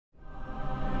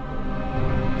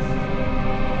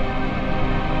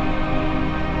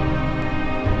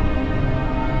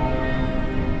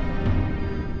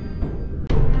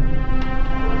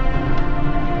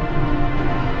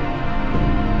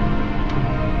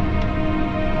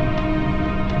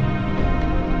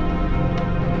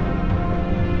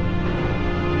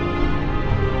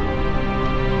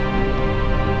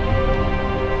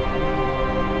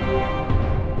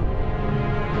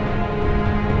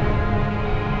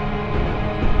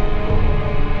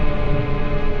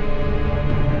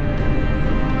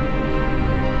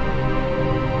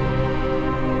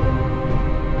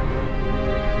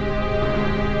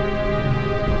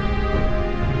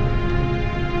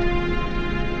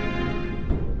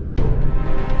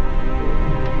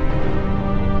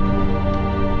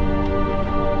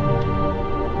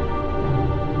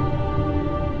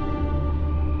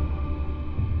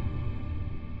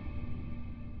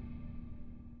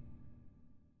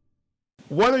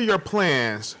what are your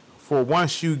plans for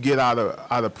once you get out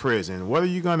of prison? What are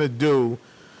you going to do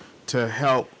to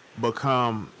help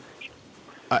become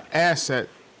an asset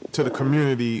to the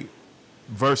community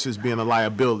versus being a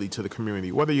liability to the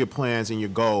community? What are your plans and your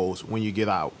goals when you get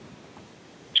out?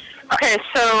 Okay,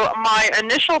 so my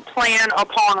initial plan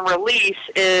upon release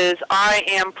is I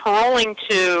am paroling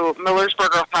to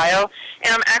Millersburg, Ohio,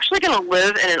 and I'm actually going to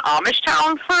live in an Amish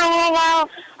town for a little while.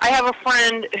 I have a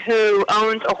friend who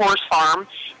owns a horse farm,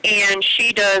 and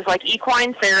she does like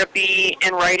equine therapy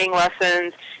and riding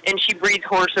lessons, and she breeds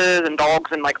horses and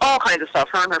dogs and like all kinds of stuff.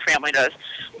 Her and her family does.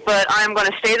 But I'm going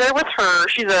to stay there with her.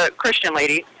 She's a Christian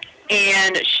lady,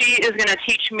 and she is going to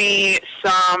teach me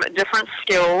some different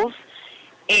skills.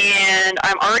 And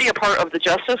I'm already a part of the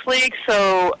Justice League,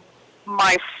 so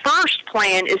my first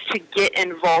plan is to get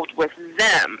involved with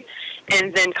them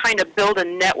and then kind of build a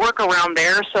network around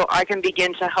there so I can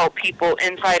begin to help people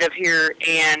inside of here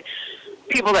and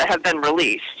people that have been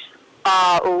released.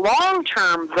 Long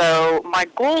term, though, my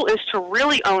goal is to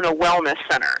really own a wellness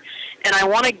center, and I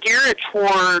want to gear it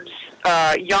towards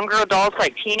younger adults,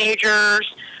 like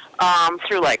teenagers,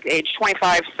 through like age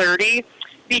 25, 30.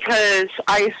 Because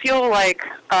I feel like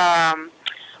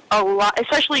a lot,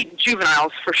 especially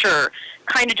juveniles for sure,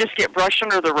 kind of just get brushed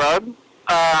under the rug.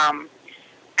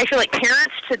 I feel like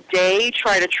parents today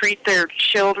try to treat their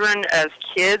children as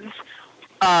kids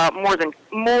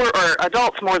more or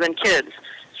adults more than kids.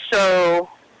 So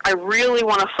I really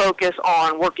want to focus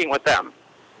on working with them.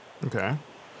 Okay.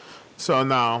 So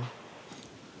now,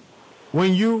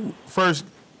 when you first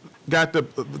got the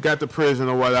prison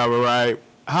or whatever, right?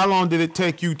 How long did it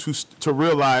take you to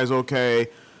realize, okay,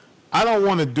 I don't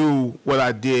want to do what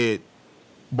I did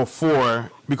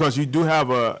before, because you do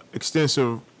have a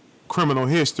extensive criminal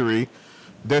history.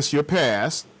 That's your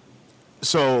past.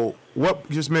 So what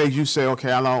just made you say,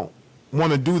 okay, I don't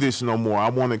want to do this no more. I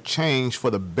want to change for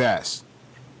the best?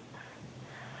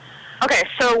 Okay,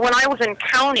 so when I was in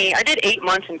county, I did 8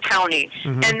 months in county,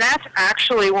 and that's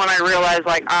actually when I realized,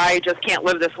 like, I just can't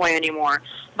live this way anymore.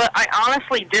 But I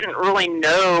honestly didn't really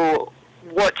know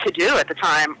what to do at the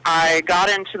time. I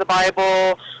got into the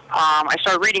Bible, I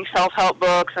started reading self-help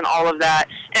books and all of that,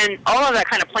 and all of that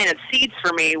kind of planted seeds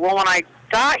for me. Well, when I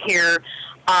got here,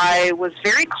 I was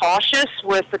very cautious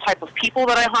with the type of people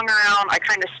that I hung around. I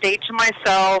kind of stayed to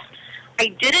myself. I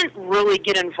didn't really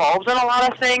get involved in a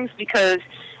lot of things because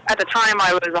at the time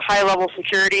I was a high-level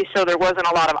security, so there wasn't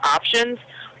a lot of options.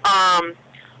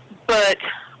 But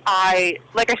I,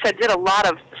 like I said, did a lot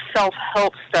of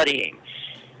self-help studying.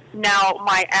 Now,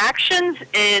 my actions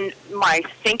and my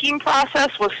thinking process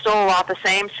was still a lot the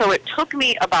same, so it took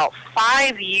me about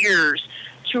 5 years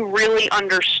to really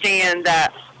understand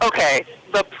that, okay,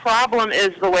 the problem is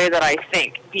the way that I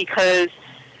think, because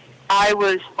I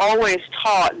was always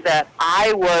taught that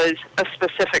I was a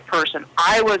specific person.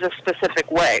 I was a specific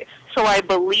way. So I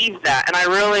believed that, and I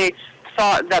really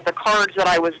thought that the cards that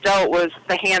I was dealt was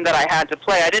the hand that I had to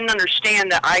play. I didn't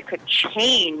understand that I could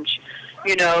change,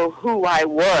 you know, who I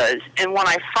was. And when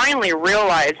I finally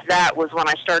realized that was when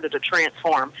I started to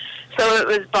transform. So it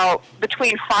was about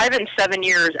between 5 and 7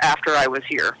 years after I was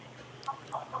here.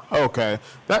 Okay,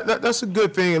 that's a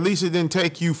good thing. At least it didn't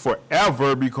take you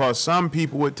forever, because some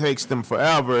people, it takes them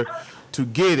forever to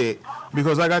get it.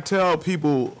 Because like I tell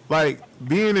people, like,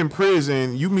 being in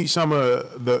prison, you meet some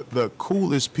of the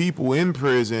coolest people in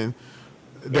prison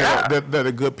that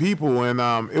are good people. And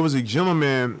it was a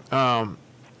gentleman, I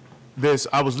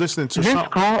was listening to This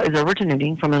call is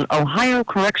originating from an Ohio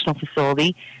correctional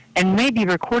facility and may be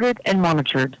recorded and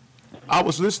monitored. I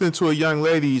was listening to a young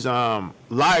lady's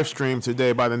live stream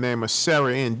today by the name of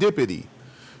Sara in Dippity,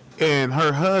 and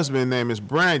her husband's name is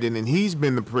Brandon, and he's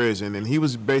been to prison, and he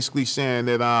was basically saying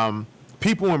that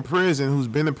people in prison who's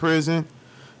been in prison,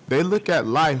 they look at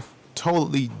life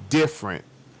totally different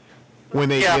when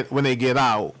they get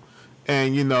out.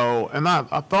 And you know, and I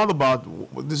thought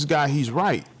about this guy. He's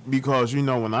right, because you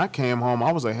know, when I came home,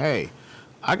 I was like, hey,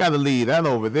 I got to leave that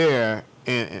over there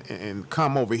and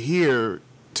come over here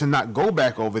to not go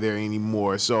back over there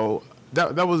anymore. So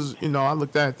that was, you know, I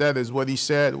looked at that as what he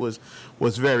said was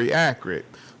very accurate.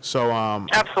 So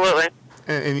absolutely.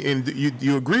 And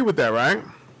you agree with that, right?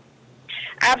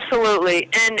 Absolutely.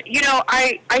 And you know,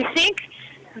 I think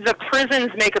the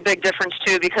prisons make a big difference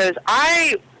too, because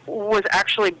I was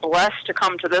actually blessed to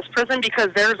come to this prison because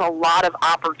there's a lot of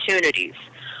opportunities.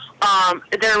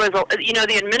 There was,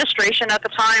 the administration at the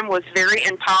time was very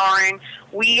empowering.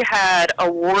 We had a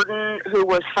warden who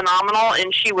was phenomenal,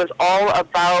 and she was all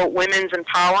about women's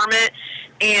empowerment.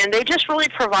 And they just really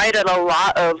provided a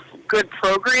lot of good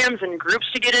programs and groups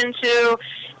to get into.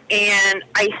 And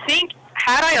I think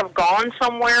had I have gone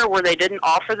somewhere where they didn't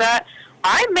offer that,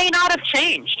 I may not have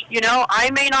changed. You know, I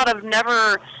may not have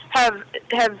never have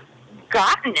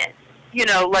gotten it. You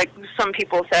know, like some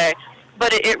people say.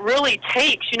 But it really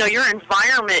takes, you know, your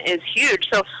environment is huge.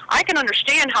 So I can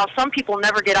understand how some people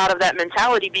never get out of that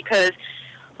mentality because,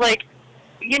 like,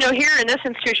 you know, here in this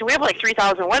institution, we have like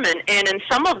 3,000 women, and in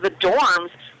some of the dorms,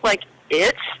 like,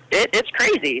 it's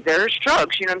crazy. There's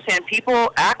drugs, you know what I'm saying?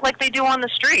 People act like they do on the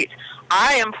streets.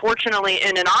 I am fortunately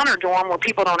in an honor dorm where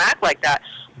people don't act like that.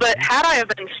 But had I have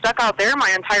been stuck out there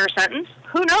my entire sentence,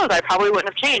 who knows? I probably wouldn't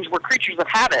have changed. We're creatures of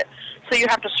habit. So you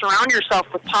have to surround yourself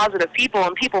with positive people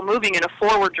and people moving in a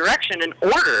forward direction in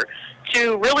order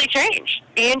to really change.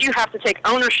 And you have to take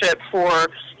ownership for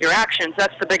your actions.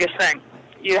 That's the biggest thing.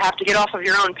 You have to get off of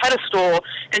your own pedestal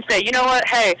and say, you know what,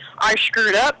 hey, I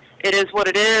screwed up. It is what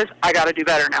it is. I got to do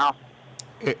better now.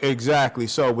 Exactly.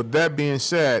 So with that being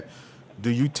said, do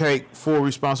you take full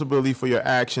responsibility for your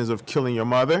actions of killing your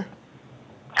mother?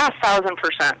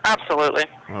 1,000%. Absolutely.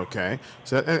 Okay.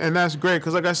 So, and that's great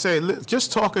because, like I said,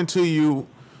 just talking to you,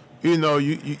 you know,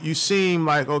 you seem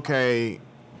like, okay,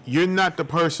 you're not the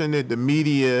person that the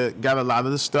media got a lot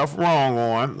of the stuff wrong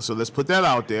on. So let's put that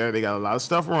out there. They got a lot of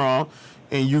stuff wrong,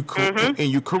 and you and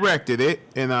you corrected it,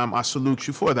 and I salute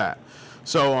you for that.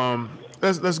 So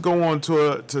let's go on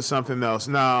to something else.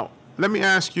 Now, let me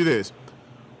ask you this.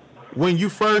 When you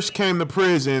first came to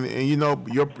prison, and you know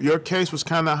your case was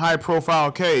kind of a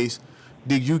high-profile case,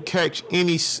 did you catch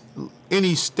any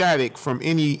static from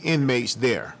any inmates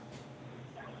there?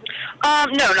 No,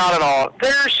 not at all.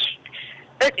 There's,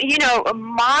 you know,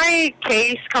 my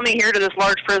case coming here to this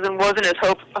large prison wasn't as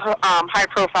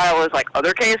high-profile as like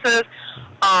other cases.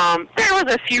 There was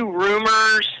a few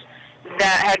rumors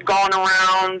that had gone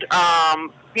around.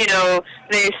 You know,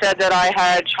 they said that I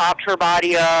had chopped her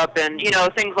body up and, you know,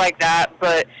 things like that,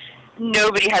 but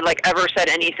nobody had, like, ever said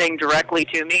anything directly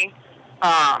to me.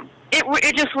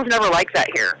 It just was never like that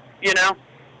here, you know?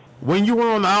 When you were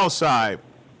on the outside,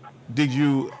 did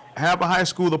you have a high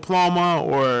school diploma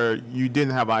or you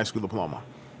didn't have a high school diploma?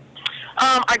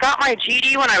 I got my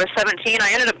GED when I was 17.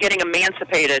 I ended up getting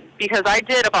emancipated because I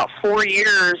did about 4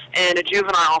 years in a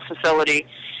juvenile facility.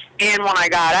 And when I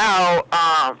got out,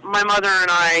 my mother and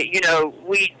I, you know,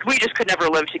 we just could never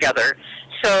live together.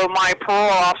 So my parole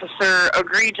officer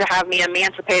agreed to have me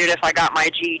emancipated if I got my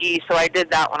GED, so I did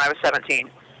that when I was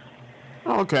 17.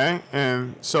 Okay,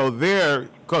 and so there,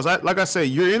 because like I say,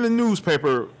 you're in the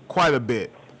newspaper quite a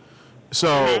bit.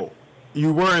 So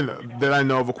you were in that I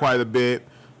know of quite a bit.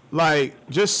 Like,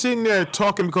 just sitting there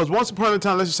talking, because once upon a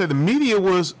time, let's just say the media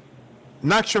was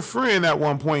not your friend at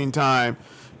one point in time.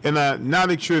 And now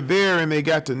that you're there and they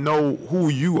got to know who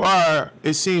you are,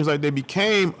 it seems like they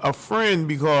became a friend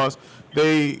because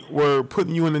they were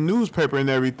putting you in the newspaper and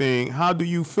everything. How do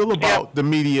you feel about the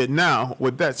media now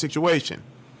with that situation?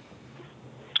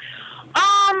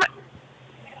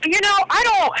 You know, I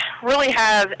don't really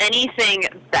have anything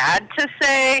bad to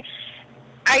say.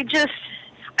 I just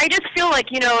feel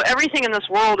like, you know, everything in this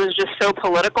world is just so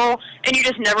political, and you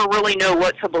just never really know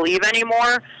what to believe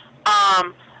anymore.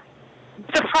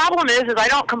 The problem is I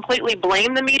don't completely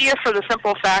blame the media for the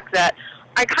simple fact that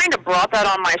I kind of brought that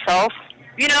on myself,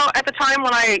 you know, at the time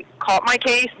when I caught my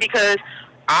case, because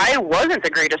I wasn't the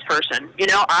greatest person. You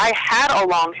know, I had a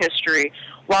long history.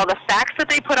 While the facts that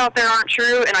they put out there aren't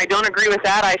true, and I don't agree with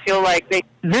that, I feel like they...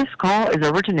 This call is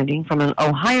originating from an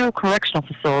Ohio correctional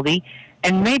facility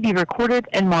and may be recorded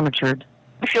and monitored.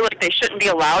 I feel like they shouldn't be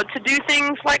allowed to do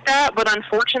things like that, but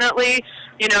unfortunately,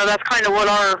 you know, that's kind of what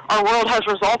our world has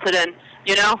resulted in.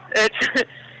 You know,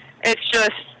 it's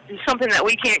just something that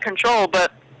we can't control,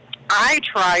 but I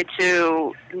try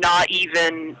to not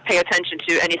even pay attention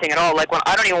to anything at all. Like, when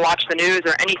I don't even watch the news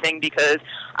or anything because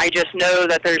I just know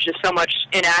that there's just so much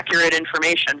inaccurate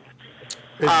information.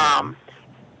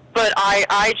 But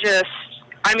I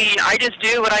just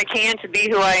do what I can to be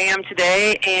who I am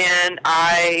today, and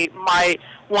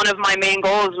one of my main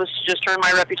goals was to just turn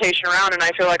my reputation around, and I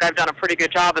feel like I've done a pretty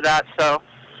good job of that. So.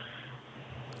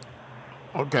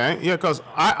 Okay, yeah, because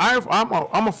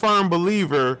I'm a firm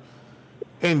believer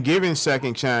in giving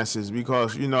second chances,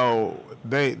 because you know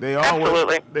they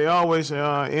always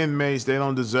say inmates, they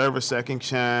don't deserve a second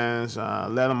chance.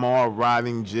 Let them all rot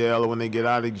in jail, or when they get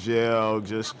out of jail,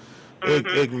 just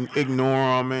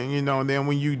ignore them, and you know. And then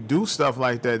when you do stuff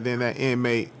like that, then that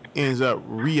inmate ends up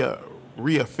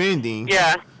reoffending,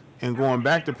 and going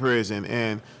back to prison.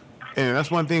 And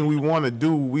that's one thing we want to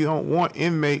do. We don't want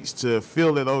inmates to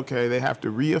feel that, okay, they have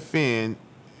to reoffend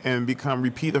and become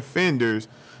repeat offenders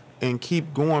and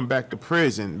keep going back to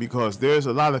prison, because there's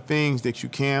a lot of things that you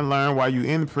can learn while you're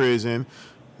in prison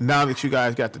now that you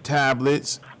guys got the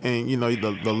tablets and, you know,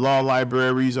 the law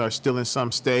libraries are still in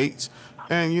some states,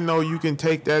 and, you know, you can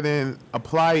take that and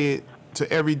apply it to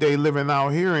everyday living out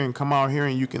here and come out here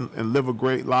and you can and live a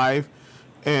great life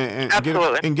and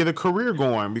get a career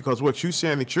going, because what you're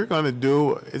saying that you're going to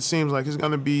do, it seems like it's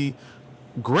going to be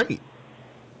great.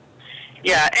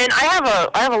 Yeah, and I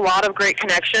have a lot of great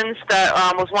connections. That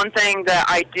was one thing that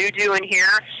I do in here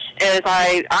is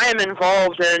I am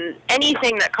involved in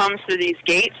anything that comes through these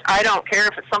gates. I don't care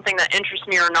if it's something that interests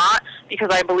me or not, because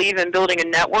I believe in building a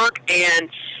network. And,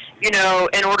 you know,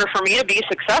 in order for me to be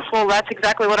successful, that's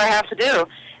exactly what I have to do.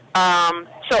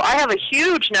 So I have a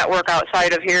huge network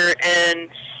outside of here. And,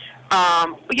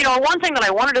 you know, one thing that I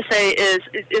wanted to say is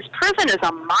prison is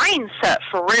a mindset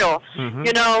for real. Mm-hmm.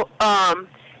 You know,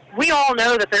 we all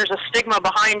know that there's a stigma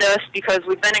behind us because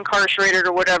we've been incarcerated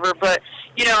or whatever, but,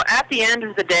 you know, at the end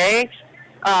of the day,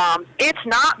 it's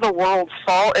not the world's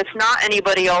fault. It's not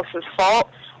anybody else's fault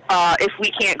if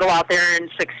we can't go out there and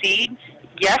succeed.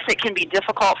 Yes, it can be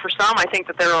difficult for some. I think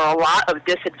that there are a lot of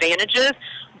disadvantages,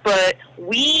 but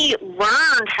we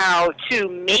learned how to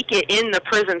make it in the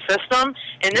prison system,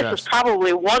 and this is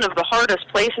probably one of the hardest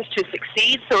places to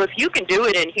succeed. So if you can do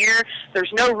it in here,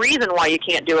 there's no reason why you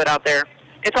can't do it out there.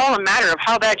 It's all a matter of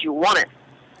how bad you want it,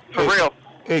 for real.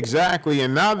 Exactly,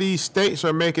 and now these states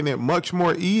are making it much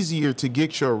more easier to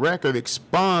get your record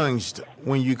expunged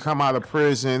when you come out of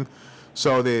prison,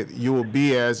 so that you will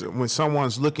be, as when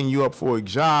someone's looking you up for a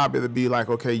job, it'll be like,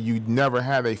 okay, you never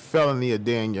had a felony a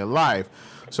day in your life.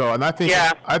 So, and I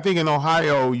think in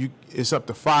Ohio, it's up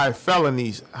to 5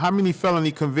 felonies. How many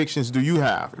felony convictions do you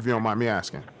have, if you don't mind me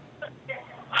asking?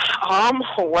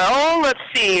 Well, let's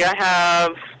see.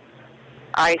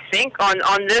 I think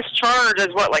on this charge is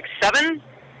what, like 7?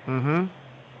 Mm-hmm.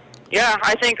 Yeah,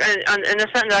 I think in this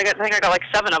sentence I got like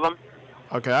 7 of them.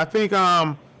 Okay, I think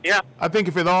I think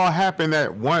if it all happened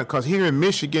at one, because here in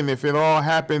Michigan, if it all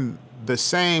happened the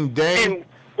same day, in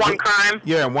one crime.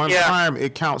 Yeah, one crime,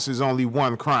 it counts as only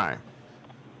one crime.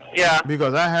 Yeah.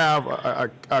 Because I have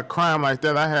a crime like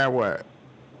that. I had 4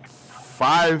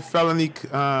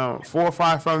 or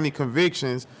 5 felony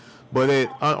convictions, but it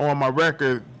on my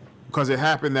record, because it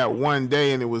happened that one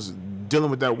day and it was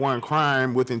dealing with that one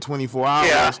crime within 24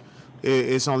 hours,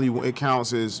 it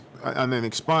counts as an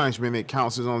expungement. It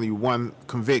counts as only one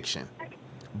conviction.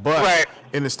 But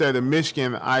in the state of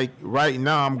Michigan, right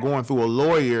now I'm going through a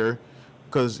lawyer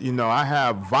because, you know, I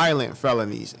have violent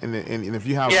felonies, and if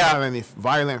you have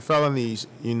violent felonies,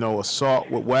 you know, assault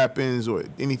with weapons or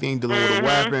anything dealing with a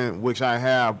weapon, which I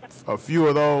have a few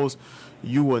of those,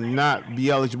 you will not be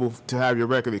eligible to have your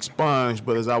record expunged.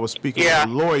 But as I was speaking with a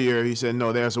lawyer, he said,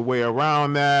 no, there's a way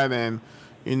around that. And,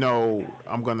 you know,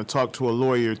 I'm going to talk to a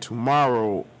lawyer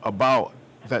tomorrow about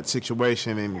that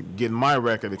situation and getting my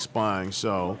record expunged.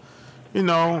 So, you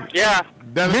know. Yeah.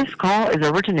 This call is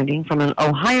originating from an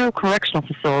Ohio correctional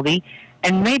facility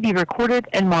and may be recorded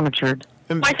and monitored.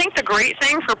 I think the great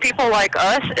thing for people like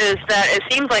us is that it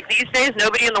seems like these days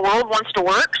nobody in the world wants to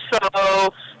work, so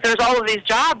there's all of these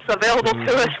jobs available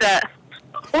to us that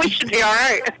we should be all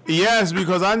right. Yes,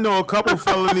 because I know a couple of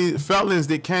felons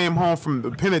that came home from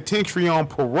the penitentiary on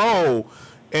parole,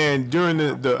 and during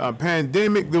the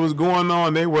pandemic that was going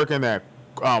on, they working at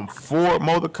Ford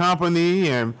Motor Company,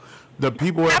 and the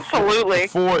people at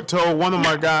Ford told one of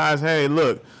my guys, hey,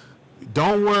 look,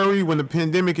 don't worry, when the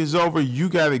pandemic is over, you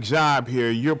got a job here.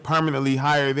 You're permanently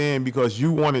hired in because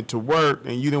you wanted to work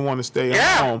and you didn't want to stay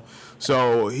home.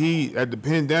 So the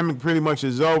pandemic pretty much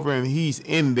is over and he's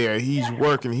in there. He's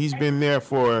working. He's been there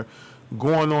for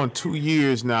going on 2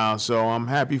 years now. So I'm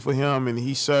happy for him, and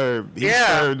he served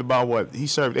about He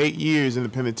served 8 years in the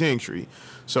penitentiary.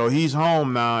 So he's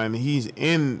home now, and he's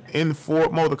in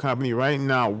Ford Motor Company right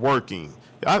now working.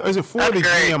 Is it Ford or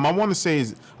GM? I want to say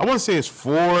it's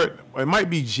Ford. It might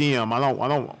be GM.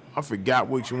 I forgot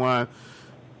which one.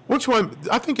 Which one?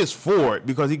 I think it's Ford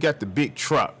because he got the big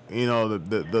truck. You know,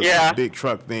 the big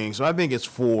truck thing. So I think it's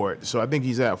Ford. So I think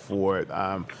he's at Ford.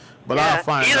 But I'll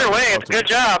find either way, it's a good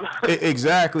job.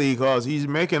 Exactly, because he's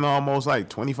making almost like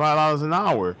 $25 an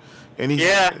hour, and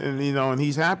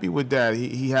he's happy with that.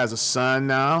 He has a son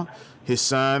now. His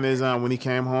son is when he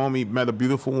came home, he met a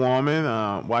beautiful woman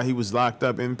while he was locked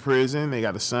up in prison. They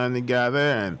got a son together,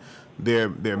 and they're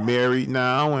married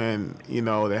now, and you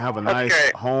know they have a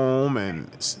nice home. And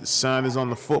son is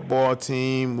on the football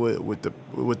team with the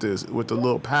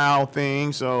little pal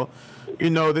thing. So, you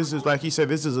know, this is, like he said,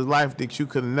 this is a life that you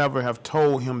could never have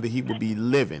told him that he would be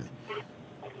living.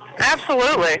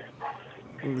 Absolutely.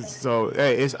 So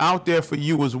hey, it's out there for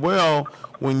you as well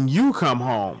when you come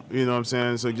home. You know what I'm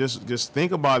saying? So just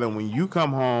think about it. When you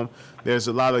come home, there's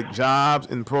a lot of jobs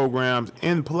and programs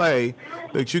in play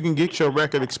that you can get your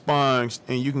record expunged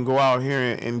and you can go out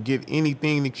here and get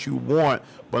anything that you want.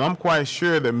 But I'm quite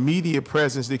sure the media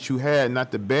presence that you had,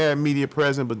 not the bad media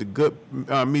presence, but the good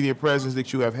media presence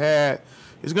that you have had,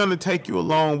 is going to take you a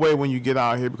long way when you get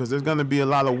out here, because there's going to be a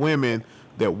lot of women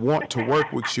that want to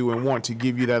work with you and want to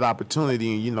give you that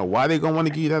opportunity. And you know why they're going to want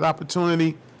to give you that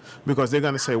opportunity? Because they're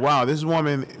going to say, wow, this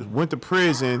woman went to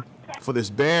prison for this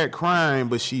bad crime,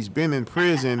 but she's been in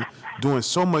prison doing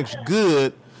so much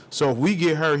good. So if we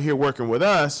get her here working with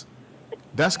us,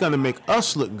 that's going to make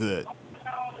us look good.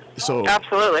 So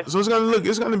absolutely. So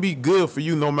it's going to be good for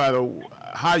you no matter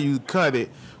how you cut it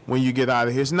when you get out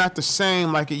of here. It's not the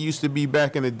same like it used to be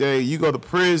back in the day. You go to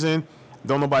prison,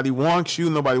 don't nobody want you,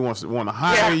 nobody want to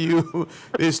hire you.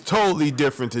 It's totally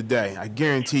different today. I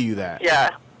guarantee you that.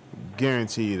 Yeah.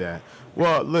 Guarantee you that.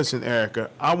 Well, listen, Erica,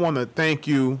 I want to thank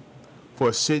you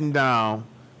for sitting down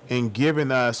and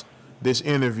giving us this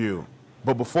interview.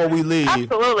 But before we leave,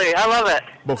 absolutely, I love it.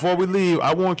 Before we leave,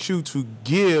 I want you to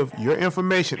give your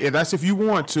information. And that's if you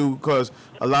want to, because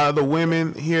a lot of the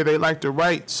women here, they like to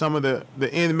write some of the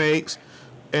inmates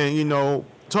and, you know,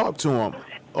 talk to them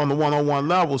on the one-on-one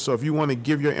level. So if you want to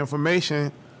give your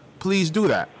information, please do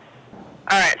that.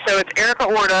 All right, so it's Erica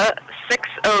Orta,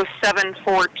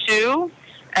 60742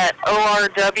 at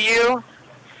ORW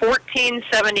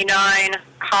 1479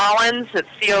 Collins, it's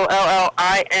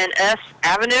Collins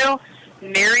Avenue,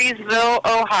 Marysville,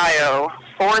 Ohio,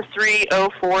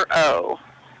 43040.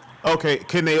 Okay,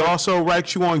 can they also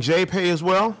write you on JPay as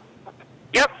well?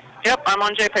 Yep, I'm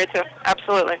on JPay too.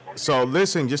 Absolutely. So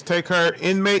listen, just take her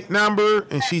inmate number,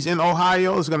 and she's in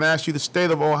Ohio. It's going to ask you the state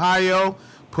of Ohio.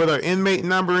 Put her inmate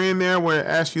number in there where it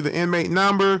asks you the inmate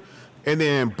number, and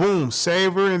then boom,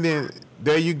 save her, and then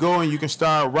there you go, and you can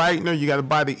start writing her. You got to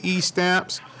buy the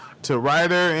e-stamps to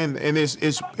write her, and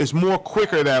it's more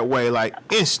quicker that way, like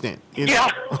instant. You know?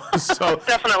 Yeah, so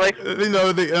definitely. You know,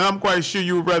 and I'm quite sure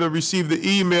you would rather receive the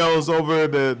emails over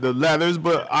the letters,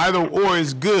 but either or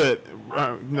is good.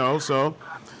 You know, so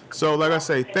like I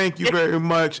say, thank you very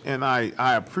much, and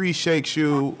I appreciate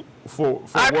you for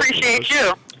I appreciate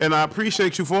you. And I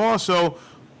appreciate you for also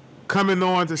coming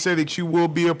on to say that you will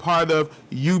be a part of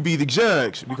You Be the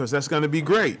Judge, because that's going to be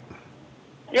great.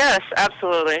 Yes,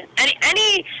 absolutely.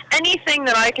 Anything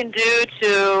that I can do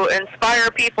to inspire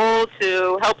people,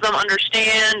 to help them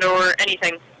understand, or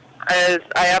anything, I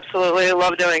absolutely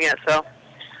love doing it. So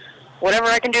whatever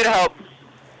I can do to help.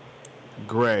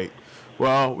 Great.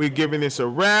 Well, we're giving this a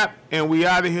wrap, and we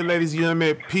out of here, ladies and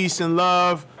gentlemen. Peace and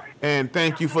love, and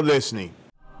thank you for listening.